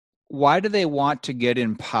why do they want to get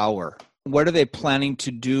in power? What are they planning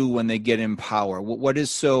to do when they get in power? What is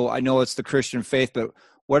so, I know it's the Christian faith, but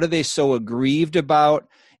what are they so aggrieved about?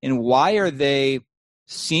 And why are they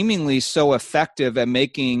seemingly so effective at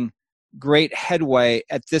making great headway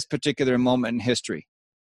at this particular moment in history?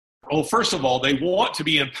 Well, first of all, they want to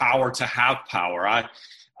be in power to have power.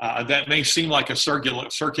 That may seem like a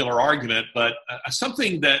circular argument, but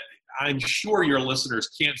something that I'm sure your listeners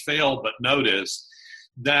can't fail but notice,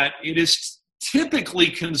 that it is typically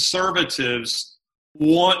conservatives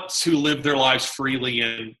want to live their lives freely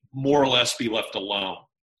and more or less be left alone.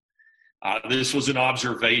 This was an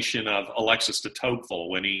observation of Alexis de Tocqueville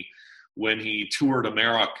when he toured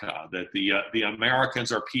America, that the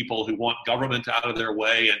Americans are people who want government out of their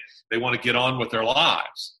way and they want to get on with their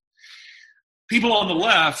lives. People on the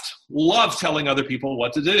left love telling other people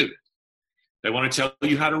what to do. They want to tell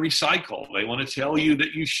you how to recycle. They want to tell you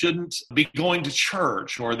that you shouldn't be going to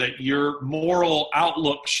church, or that your moral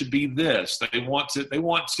outlook should be this. They want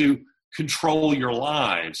to control your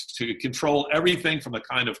lives, to control everything from the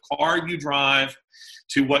kind of car you drive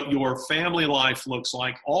to what your family life looks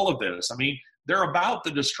like, all of this. I mean, they're about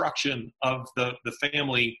the destruction of the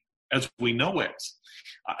family as we know it.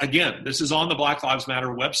 Again, this is on the Black Lives Matter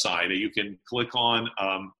website. You can click on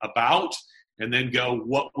About and then go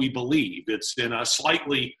What We Believe. It's in a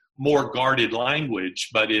slightly more guarded language,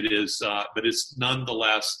 but it's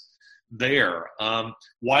nonetheless there.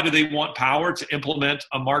 Why do they want power? To implement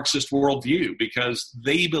a Marxist worldview, because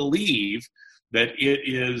they believe that it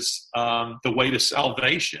is the way to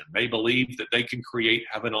salvation. They believe that they can create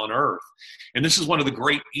heaven on earth. And this is one of the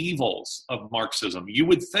great evils of Marxism. You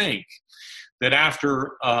would think that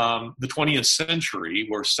after the 20th century,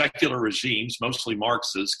 where secular regimes, mostly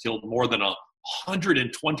Marxists, killed more than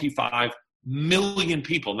 125 million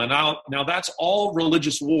people. Now that's all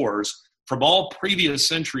religious wars from all previous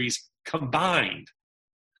centuries combined.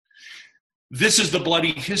 This is the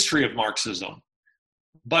bloody history of Marxism.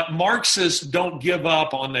 But Marxists don't give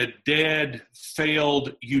up on a dead,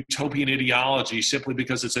 failed utopian ideology simply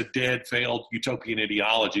because it's a dead, failed utopian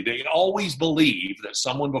ideology. They always believe that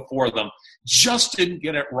someone before them just didn't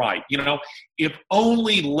get it right. You know, if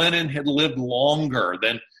only Lenin had lived longer,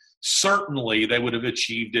 then certainly they would have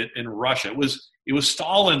achieved it in Russia. It was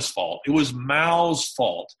Stalin's fault. It was Mao's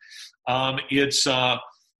fault. It's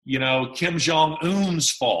Kim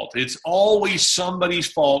Jong-un's fault. It's always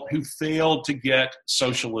somebody's fault who failed to get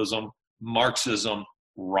socialism, Marxism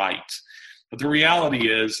right. But the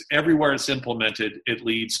reality is, everywhere it's implemented, it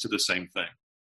leads to the same thing.